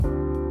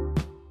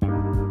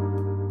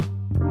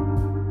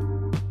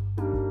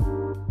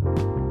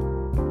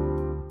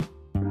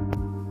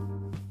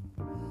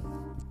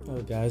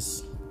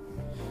guys,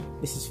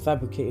 this is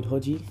Fabricated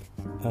Hodgie.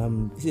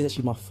 This is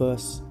actually my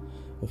first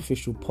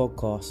official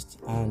podcast,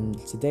 and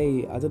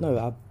today, I don't know,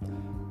 I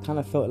kind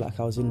of felt like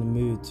I was in the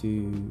mood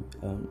to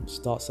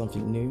start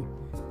something new.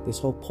 This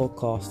whole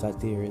podcast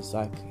idea is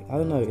like, I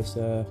don't know, it's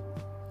I've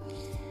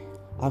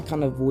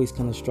always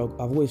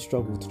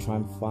struggled to try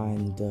and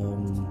find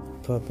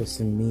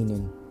purpose and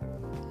meaning,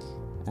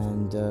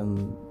 and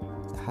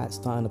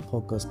starting a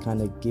podcast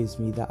kind of gives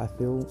me that. I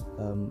feel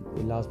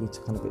it allows me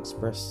to kind of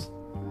express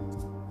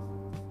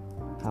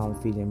how I'm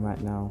feeling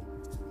right now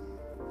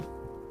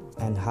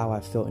and how I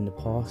felt in the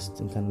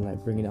past, and kind of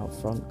like bring it out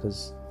front,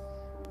 because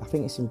I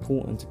think it's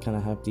important to kind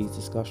of have these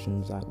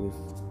discussions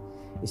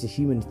it's a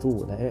human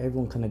thought that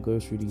everyone kind of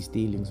goes through these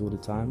dealings all the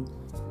time,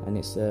 and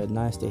it's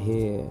nice to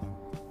hear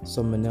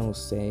someone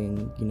else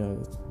saying, you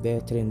know,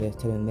 they're telling their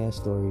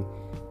story,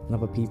 and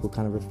other people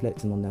kind of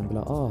reflecting on them, be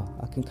like, oh,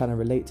 I can kind of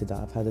relate to that,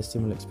 I've had a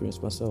similar experience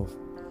myself.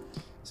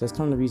 So it's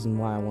kind of the reason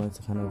why I wanted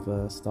to kind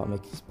of start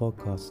making this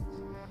podcast.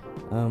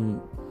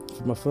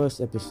 For my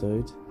first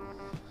episode,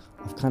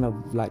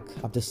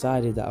 I've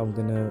decided that I'm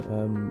gonna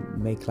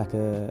make like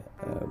an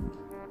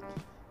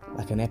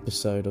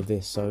episode of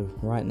this. So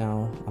right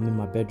now I'm in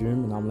my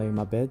bedroom and I'm laying in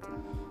my bed.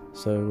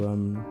 So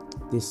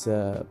this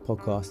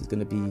podcast is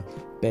gonna be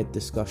bed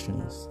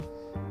discussions,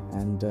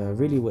 and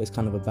really what it's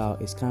kind of about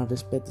is kind of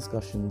just bed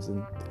discussions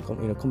and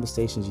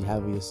conversations you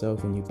have with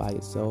yourself when you're by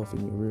yourself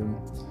in your room.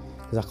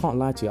 Because I can't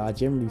lie to you, I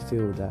generally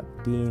feel that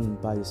being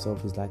by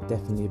yourself is like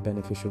definitely a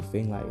beneficial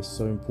thing. Like, it's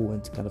so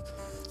important to kind of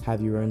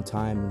have your own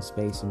time and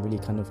space, and really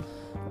kind of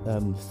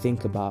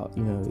think about,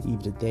 you know,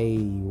 either the day,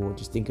 or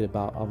just thinking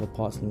about other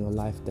parts in your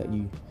life that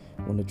you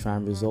want to try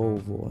and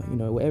resolve, or, you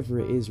know, whatever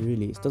it is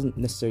really. It doesn't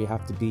necessarily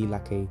have to be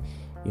like a,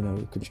 you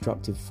know,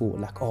 constructive thought,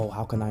 like, oh,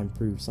 how can I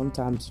improve?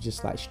 Sometimes it's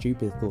just like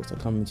stupid thoughts that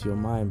come into your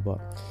mind,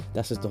 but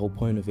that's just the whole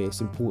point of it.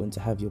 It's important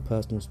to have your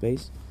personal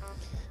space.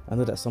 I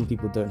know that some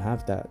people don't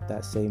have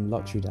that same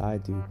luxury that I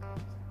do,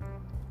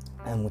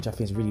 and which I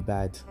think is really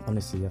bad.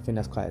 Honestly, I think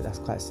that's quite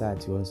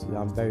sad, to be honest with you.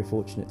 I'm very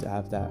fortunate to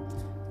have that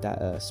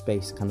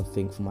space to kind of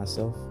think for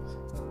myself.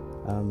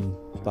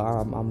 But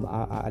I'm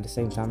at the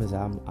same time as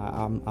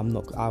I'm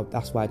not.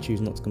 That's why I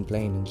choose not to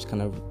complain and just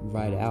kind of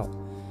ride it out.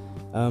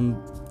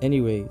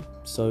 Anyway,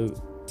 so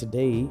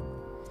today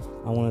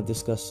I want to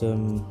discuss a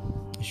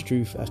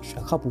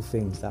couple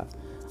things that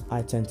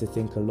I tend to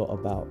think a lot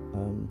about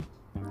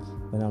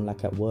when I'm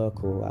like at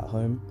work or at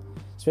home,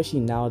 especially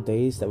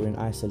nowadays that we're in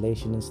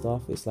isolation and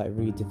stuff. It's like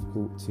really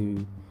difficult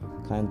to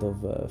kind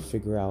of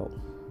figure out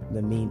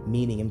the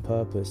meaning and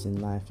purpose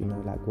in life, you know,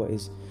 like what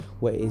it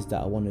is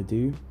that I want to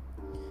do.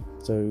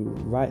 So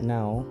right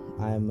now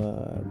I'm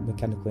a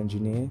mechanical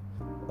engineer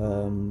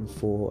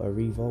for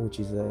Arriva, which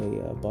is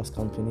a bus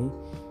company.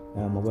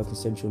 I work in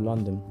central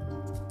London,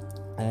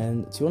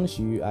 and to be honest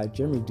with you, I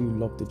generally do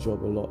love the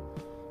job a lot.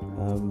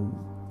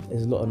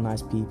 There's a lot of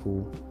nice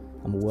people.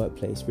 I'm a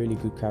workplace, really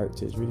good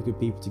characters, really good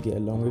people to get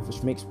along with,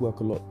 which makes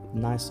work a lot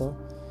nicer.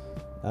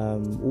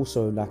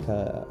 Also, like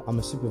I'm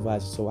a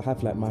supervisor, so I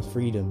have like my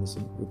freedoms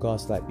in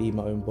regards to like being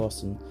my own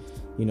boss, and,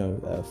 you know,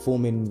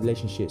 forming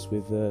relationships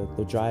with the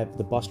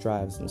bus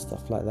drivers and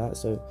stuff like that.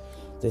 So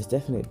there's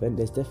definite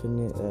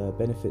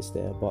benefits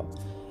there, but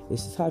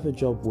it's the type of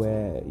job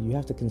where you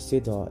have to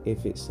consider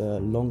if it's a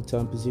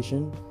long-term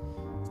position,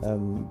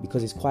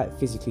 because it's quite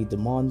physically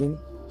demanding.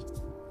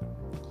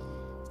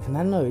 And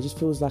I don't know, it just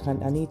feels like I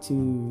need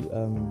to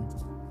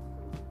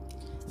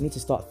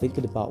start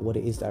thinking about what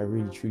it is that I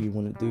really truly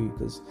want to do,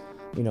 because,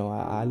 you know,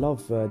 I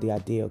love the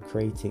idea of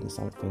creating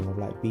something, of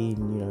like being,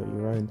 you know,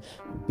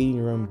 being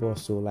your own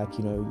boss, or like,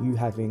 you know, you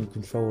having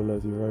control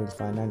over your own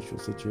financial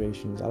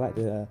situations. I like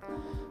the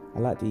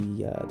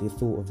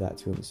thought of that,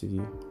 to be honest with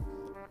you.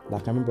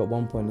 Like, I remember at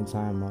one point in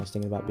time I was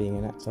thinking about being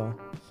an actor.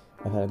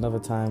 I've had another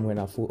time when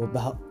I thought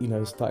about, you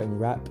know, starting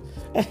rap.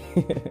 Like,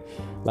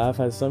 I've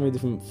had so many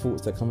different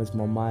thoughts that come into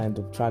my mind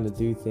of trying to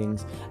do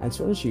things. And to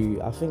be honest with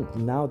you, I think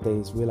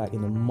nowadays we're like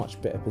in a much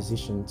better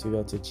position to be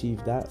able to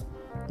achieve that.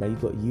 Like, you've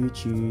got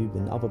YouTube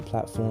and other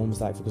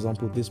platforms, like for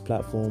example this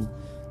platform.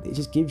 It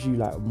just gives you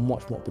like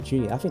much more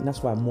opportunity. I think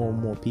that's why more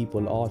and more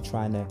people are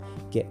trying to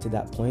get to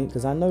that point,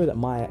 because I know that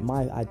my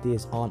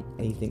ideas aren't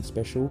anything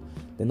special.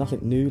 They're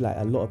nothing new. Like,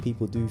 a lot of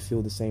people do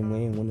feel the same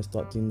way and want to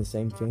start doing the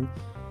same thing.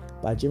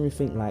 But I generally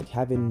think like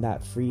having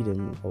that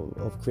freedom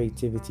of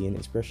creativity and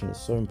expression is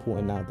so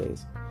important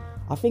nowadays.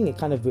 I think it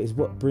kind of is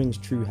what brings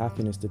true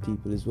happiness to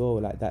people as well,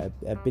 like that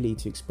ability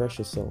to express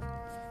yourself.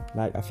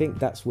 Like, I think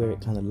that's where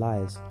it kind of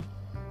lies,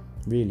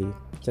 really.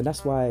 So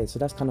that's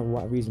kind of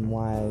one reason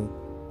why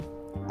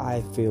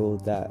I feel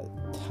that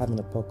having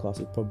a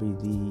podcast is probably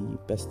the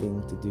best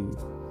thing to do,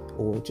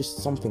 or just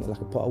something like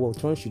well,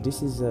 to be honest with you,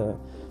 this is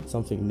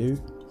something new.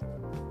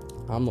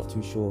 I'm not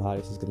too sure how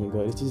this is going to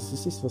go. This is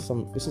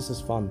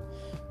just fun,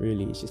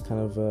 really. It's just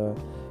kind of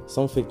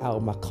something out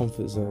of my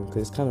comfort zone,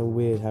 because it's kind of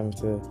weird having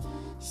to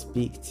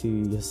speak to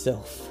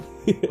yourself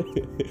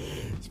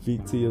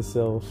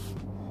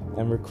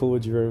and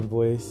record your own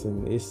voice,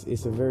 and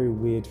it's a very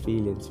weird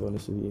feeling, to be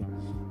honest with you.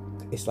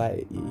 it's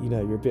like, you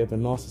know, you're a bit of a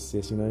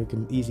narcissist, you know, you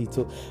can easily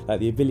talk, like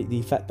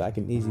the fact that I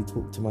can easily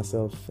talk to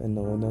myself and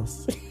no one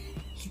else.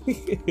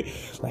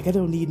 Like, I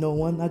don't need no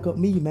one, I got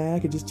me, man, I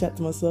can just chat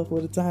to myself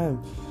all the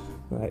time.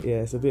 Right,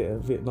 yeah, it's a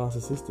bit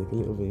narcissistic, a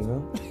little bit, you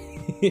know.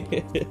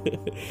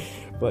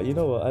 But you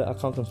know what, I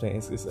can't complain.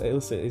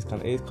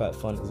 It's quite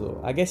fun as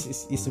well. I guess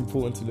it's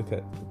important to look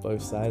at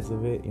both sides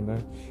of it, you know,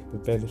 the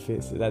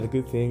benefits, like the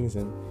good things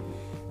and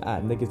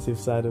negative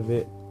side of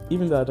it.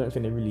 Even though I don't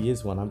think there really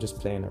is one, I'm just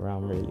playing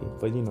around really.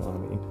 But you know what I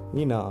mean.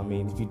 You know what I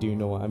mean. If you do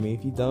know what I mean.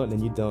 If you don't,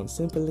 then you don't.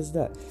 Simple as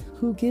that.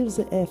 Who gives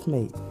a F,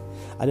 mate?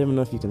 I don't even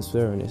know if you can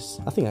swear on this.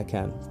 I think I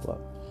can, but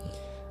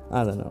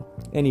I don't know.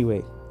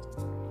 Anyway,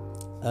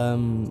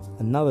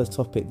 another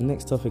topic. The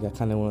next topic I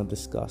kind of want to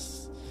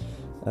discuss.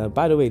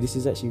 By the way, this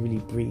is actually really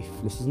brief.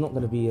 This is not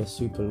going to be a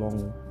super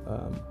long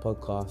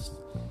podcast,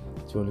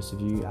 to be honest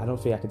with you. I don't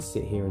think I could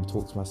sit here and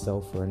talk to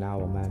myself for an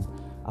hour, man.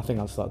 I think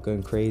I'll start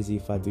going crazy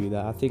if I do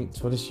that. I think,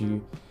 to be honest with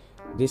you,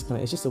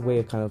 it's just a way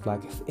of kind of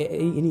like,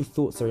 any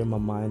thoughts that are in my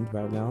mind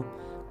right now,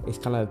 it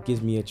kind of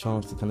gives me a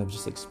chance to kind of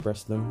just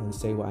express them and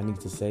say what I need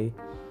to say,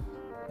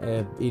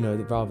 you know,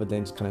 rather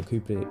than just kind of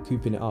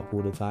cooping it up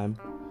all the time.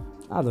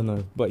 I don't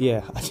know, but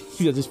yeah, I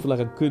just feel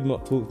like I could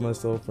not talk to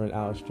myself for an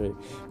hour straight.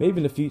 Maybe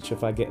in the future,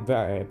 if I get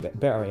better at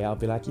it, I'll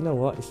be like, you know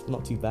what, it's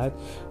not too bad.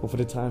 But for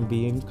the time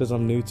being, because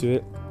I'm new to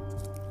it,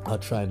 I'll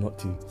try not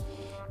to.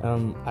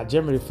 I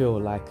generally feel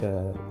like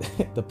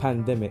the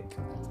pandemic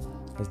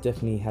has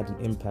definitely had an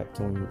impact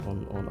on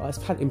it's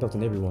had an impact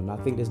on everyone. I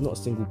think there's not a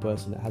single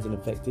person that hasn't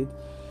affected.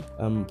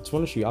 To be honest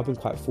with you, I've been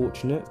quite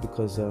fortunate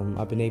because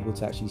I've been able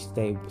to actually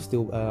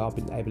I've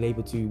been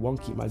able to, one,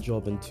 keep my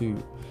job, and two,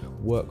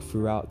 work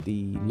throughout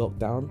the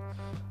lockdown.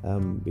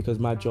 Because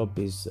my job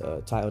is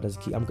titled as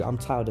I'm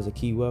titled as a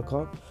key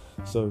worker.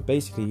 So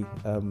basically,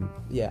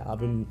 I've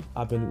been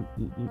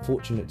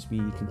fortunate to be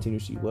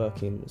continuously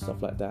working and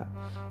stuff like that.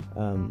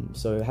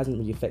 So it hasn't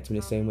really affected me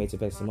the same way it's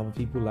affected some other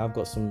people. I've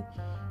got some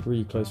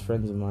really close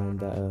friends of mine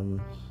that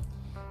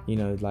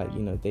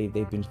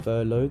they've been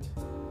furloughed,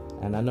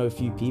 and I know a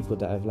few people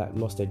that have like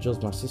lost their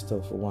jobs. My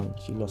sister, for one,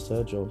 she lost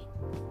her job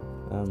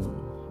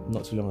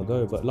not too long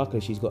ago, but luckily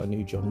she's got a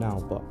new job now.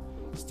 But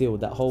still,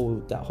 that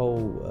whole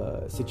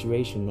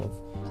situation of,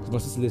 because my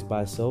sister lives by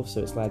herself,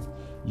 so it's like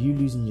you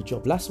losing your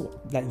job.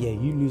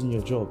 You losing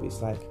your job.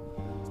 It's like,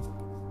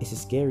 it's a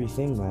scary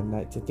thing, man.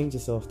 Like, to think to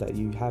yourself that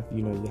you have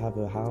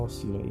a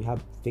house, you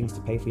have things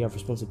to pay for, you have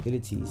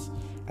responsibilities,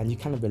 and you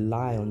kind of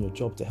rely on your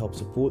job to help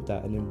support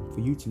that, and then for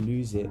you to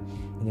lose it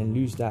and then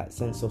lose that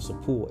sense of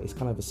support, it's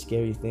kind of a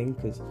scary thing,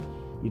 because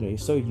you're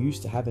so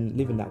used to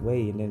living that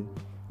way, and then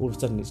all of a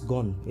sudden it's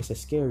gone. It's a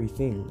scary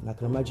thing. And I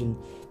can imagine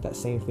that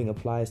same thing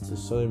applies to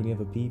so many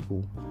other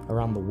people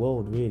around the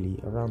world,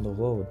 around the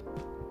world.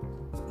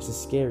 It's a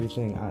scary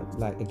thing.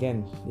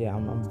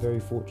 I'm very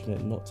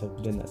fortunate not to have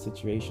been in that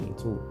situation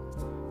at all.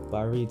 But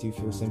I really do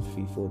feel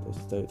sympathy for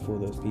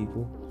those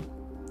people.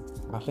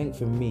 I think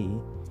for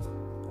me,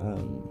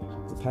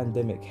 the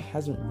pandemic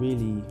hasn't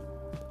really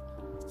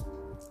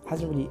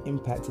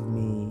impacted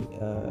me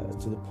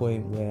to the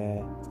point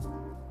where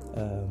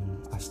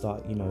I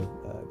start,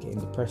 getting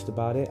depressed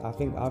about it. I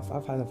think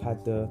I've kind of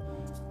had the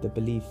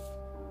belief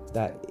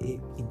that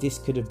this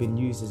could have been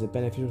used as a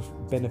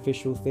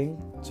beneficial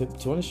thing. To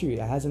be honest with you,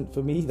 it hasn't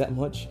for me that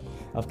much.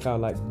 I've kind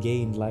of like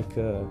gained like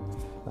 2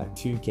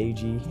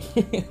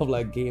 kg. I've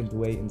like gained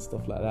weight and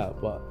stuff like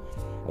that. But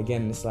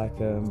again, it's like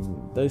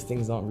those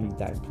things aren't really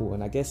that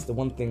important. I guess the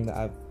one thing that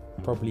I've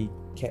probably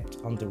kept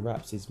under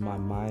wraps is my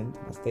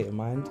state of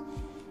mind,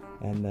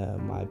 and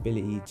my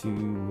ability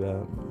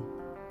to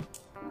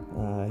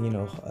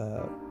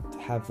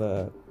have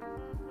a,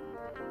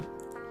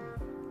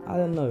 I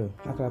don't know,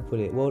 how can I put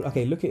it? Well,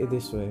 okay, look at it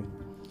this way,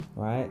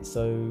 right?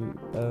 So,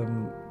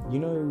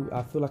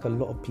 I feel like a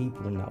lot of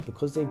people now,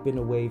 because they've been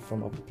away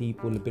from other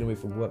people, they've been away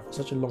from work for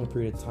such a long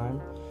period of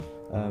time,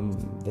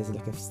 there's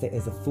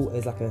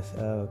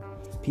a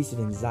piece of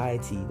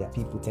anxiety that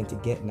people tend to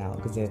get now,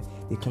 because they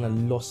kind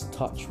of lost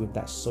touch with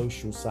that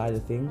social side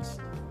of things.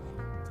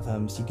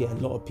 So you get a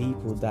lot of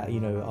people that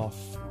are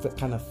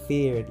kind of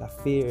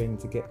fearing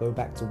to go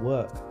back to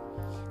work,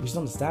 which is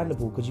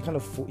understandable, because you've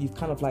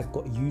kind of like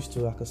got used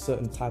to like a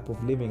certain type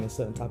of living, a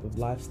certain type of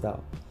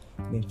lifestyle,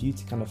 and then for you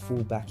to kind of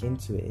fall back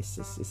into it, it's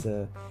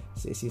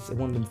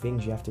one of them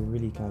things you have to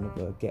really kind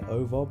of get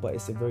over. But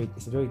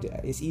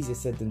it's easier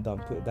said than done,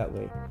 put it that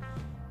way.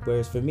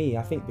 Whereas for me,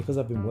 I think because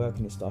I've been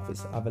working and stuff,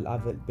 I've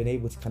been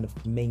able to kind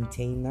of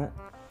maintain that.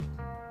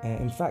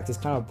 In fact, it's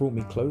kind of brought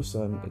me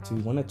closer to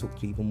want to talk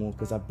to people more,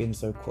 because I've been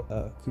so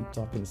cooped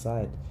up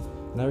inside.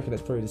 And I reckon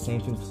that's probably the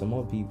same thing for some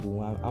other people.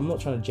 I'm not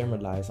trying to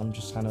generalize. I'm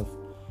just kind of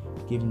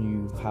giving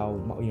you how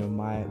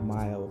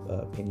my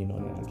opinion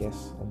on it, I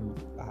guess.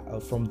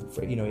 From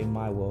in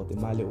my world, in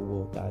my little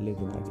world that I live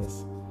in, I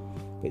guess.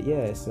 But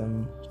yeah, it's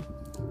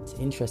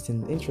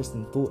interesting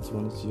thought, to be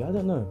honest with you. I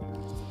don't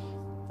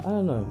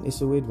know.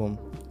 It's a weird one.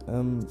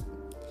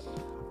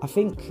 I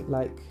think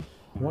like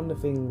one of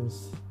the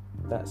things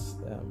that's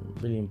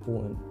really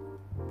important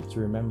to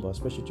remember,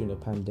 especially during the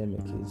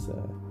pandemic, is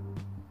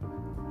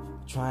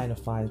trying to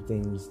find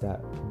things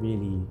that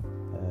really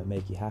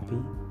make you happy.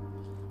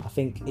 I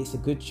think it's a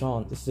good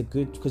chance.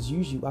 Because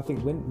usually I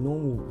think when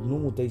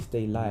normal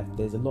day-to-day life,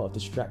 there's a lot of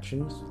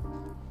distractions,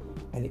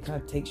 and it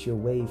kind of takes you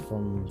away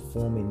from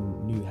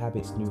forming new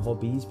habits, new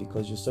hobbies,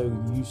 because you're so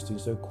used to,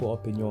 so caught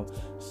up in your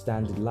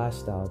standard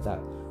lifestyle that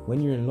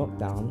when you're in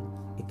lockdown,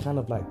 it kind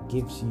of like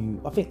gives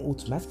you, I think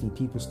automatically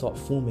people start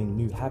forming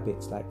new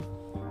habits. Like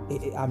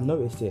I've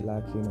noticed it,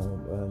 like, you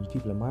know,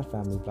 people in my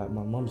family, like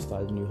my mum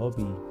started a new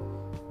hobby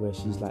where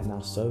she's like now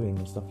sewing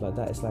and stuff like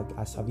that. It's like,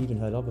 I've even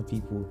heard other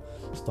people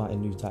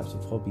starting new types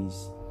of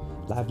hobbies.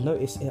 Like I've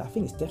noticed, I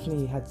think it's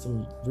definitely had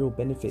some real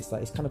benefits.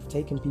 Like it's kind of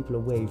taken people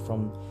away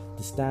from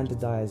the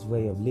standardized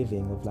way of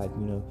living, of like,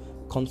 you know,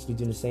 constantly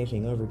doing the same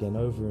thing over and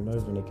over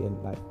and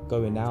again, like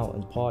going out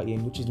and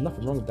partying, which is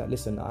nothing wrong with that.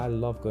 Listen, I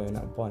love going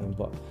out and partying,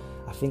 but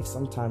I think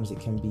sometimes it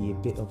can be a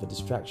bit of a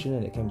distraction,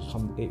 and it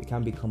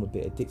can become a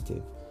bit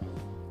addictive.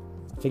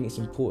 I think it's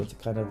important to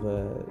kind of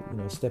you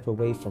know, step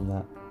away from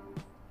that,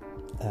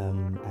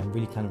 and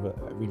really kind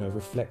of you know,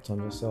 reflect on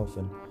yourself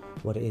and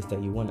what it is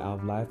that you want out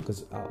of life.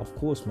 Because of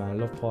course, man, I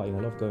love partying,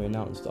 I love going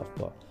out and stuff,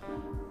 but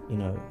you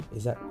know,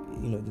 is that,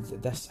 you know,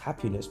 that's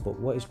happiness. But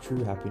what is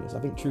true happiness? I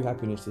think true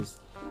happiness is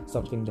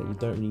something that you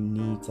don't really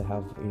need to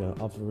have, you know,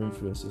 other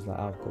influences like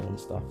alcohol and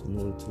stuff in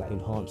order to like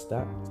enhance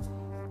that.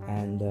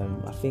 And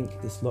I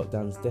think this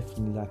lockdown's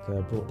definitely like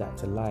brought that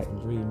to light,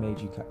 and really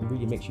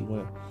makes you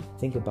want to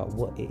think about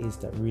what it is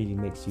that really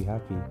makes you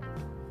happy.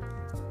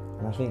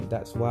 And I think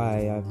that's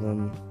why I've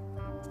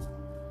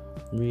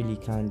really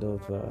kind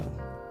of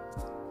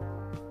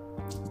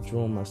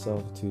drawn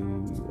myself to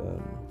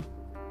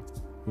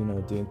you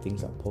know, doing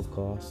things like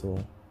podcasts, or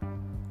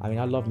I mean,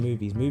 I love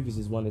movies. Movies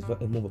is more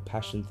of a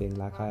passion thing.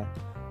 Like I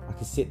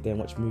could sit there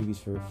and watch movies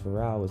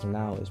for hours and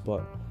hours,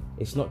 but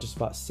it's not just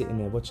about sitting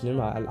there watching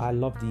them. I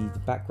love the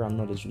background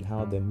knowledge and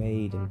how they're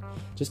made, and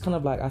just kind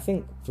of like, I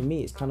think for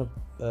me it's kind of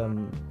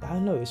I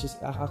don't know, it's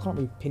just I can't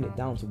really pin it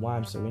down to why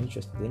I'm so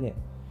interested in it.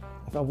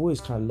 I've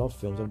always kind of loved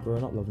films. I've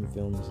grown up loving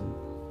films,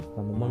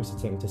 and my mum used to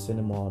take me to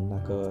cinema, and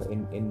like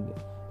in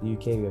the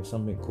UK we have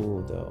something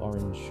called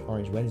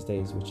Orange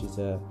Wednesdays, which is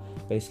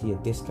basically a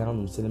discount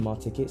on cinema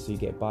tickets, so you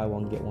get buy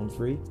one get one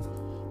free.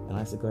 And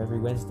I used to go every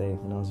Wednesday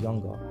when I was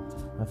younger.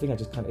 And I think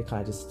it kind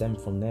of just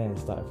stemmed from there and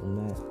started from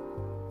there.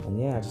 And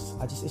yeah,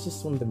 it's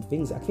just one of them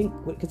things, I think,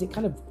 because it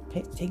kind of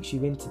takes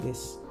you into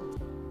this,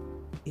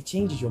 it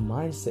changes your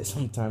mindset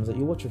sometimes. Like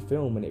you watch a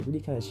film and it really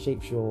kind of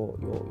shapes your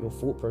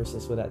thought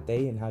process for that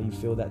day and how you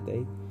feel that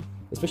day.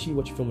 Especially you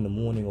watch a film in the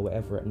morning or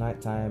whatever, at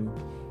night time.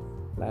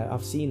 Like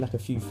I've seen like a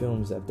few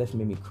films that have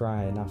definitely made me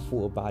cry, and I've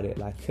thought about it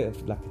like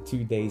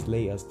 2 days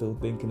later, still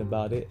thinking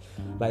about it.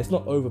 Like it's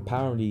not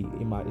overpowering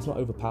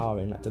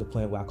like to the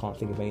point where I can't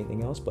think of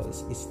anything else, but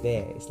it's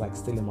there. It's like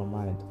still in my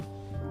mind.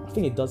 I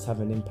think it does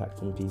have an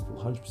impact on people,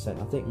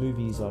 100%. I think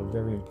movies are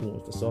very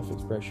important for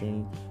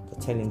self-expression,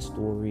 for telling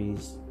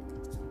stories,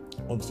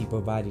 obviously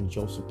providing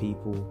jobs for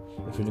people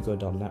if you're going to go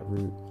down that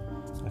route.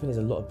 I think there's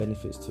a lot of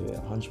benefits to it,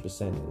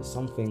 100%. It's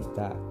something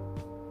that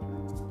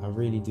I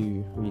really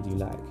do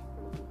like.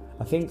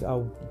 I think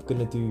I'm going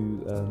to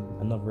do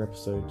another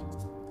episode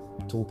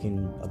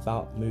talking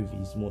about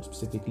movies more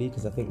specifically,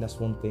 because I think that's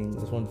one of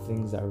the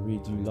things that I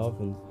really do love,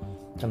 and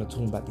kind of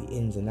talking about the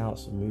ins and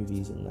outs of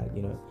movies, and like,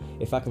 you know,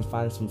 if I can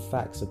find some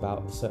facts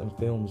about certain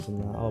films,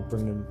 and I'll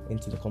bring them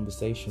into the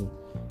conversation,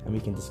 and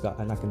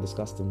I can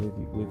discuss the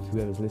movie with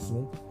whoever's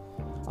listening.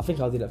 I think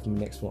I'll do that for the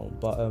next one,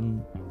 but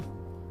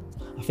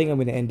I think I'm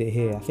going to end it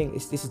here. I think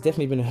this has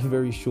definitely been a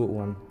very short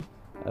one.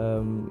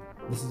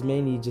 This has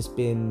mainly just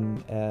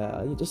been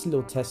just a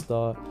little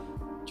tester,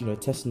 you know,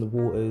 testing the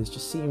waters,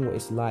 just seeing what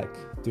it's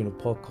like doing a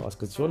podcast.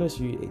 Because to be honest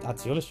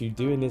with you,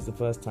 doing this the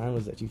first time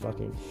was actually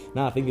fucking,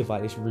 now I think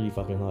about it, it's really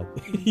fucking hard.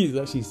 It's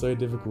actually so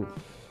difficult.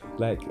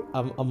 Like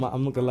I'm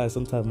not gonna lie,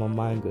 sometimes my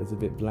mind goes a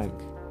bit blank.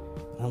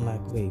 I'm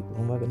like, wait, what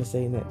am I gonna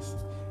say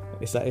next?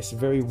 It's like, it's a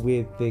very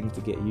weird thing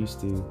to get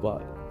used to,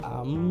 but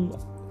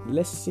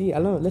let's see how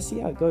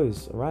it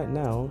goes. Right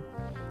now,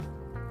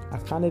 I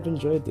kind of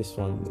enjoyed this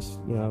one.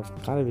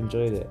 I've kind of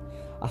enjoyed it.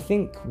 I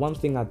think one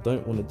thing I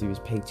don't want to do is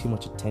pay too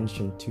much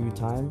attention to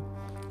time.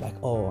 Like,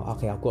 oh,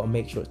 okay, I've got to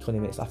make sure it's 20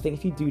 minutes. I think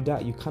if you do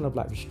that, you kind of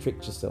like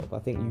restrict yourself. I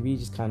think you really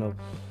just kind of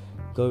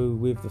go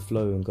with the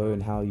flow and go in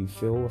how you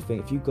feel. I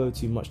think if you go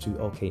too much to,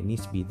 okay, it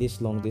needs to be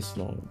this long,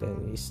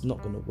 then it's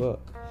not going to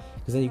work.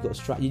 Because then you've got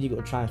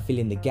to try and fill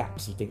in the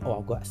gaps and think, oh,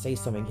 I've got to say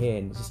something here.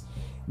 And it's just,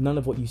 none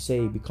of what you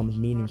say becomes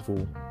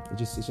meaningful.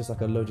 It's just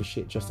like a load of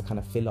shit just to kind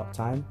of fill up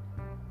time.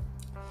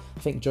 I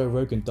think Joe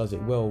Rogan does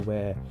it well,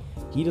 where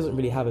he doesn't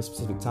really have a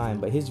specific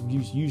time, but his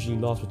views usually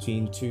last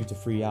between 2 to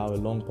 3 hour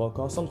long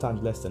podcasts,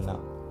 sometimes less than that.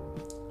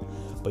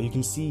 But you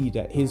can see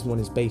that his one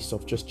is based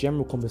off just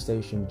general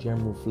conversation,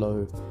 general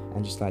flow,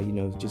 and just like, you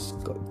know,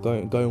 just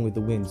going with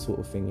the wind sort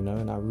of thing, you know.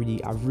 And I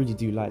really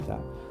do like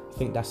that. I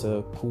think that's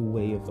a cool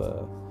way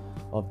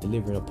of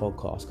delivering a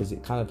podcast, because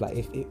it kind of like,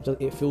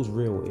 it feels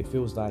real. It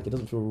feels like, it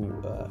doesn't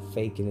feel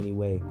fake in any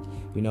way,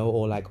 you know,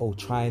 or like,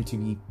 trying to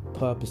be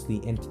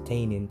purposely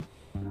entertaining.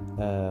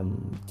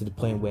 to the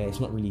point where it's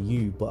not really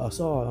you. But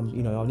I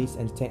need to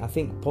entertain. I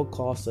think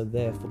podcasts are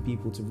there for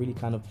people to really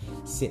kind of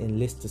sit and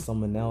listen to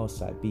someone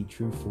else, like be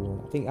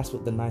truthful. I think that's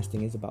what the nice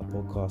thing is about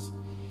podcasts,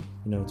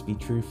 to be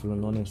truthful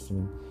and honest,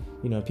 and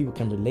people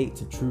can relate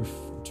to truth,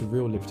 to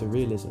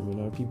realism.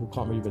 People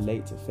can't really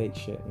relate to fake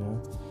shit. And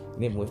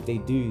then if they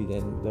do,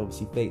 then they're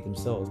obviously fake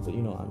themselves. But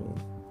you know what I mean.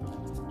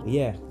 But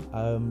yeah,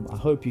 I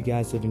hope you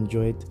guys have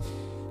enjoyed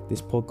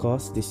this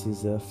podcast. This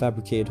is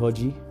Fabricated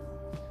Hodgie,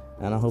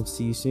 and I hope to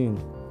see you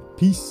soon.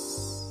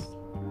 Peace.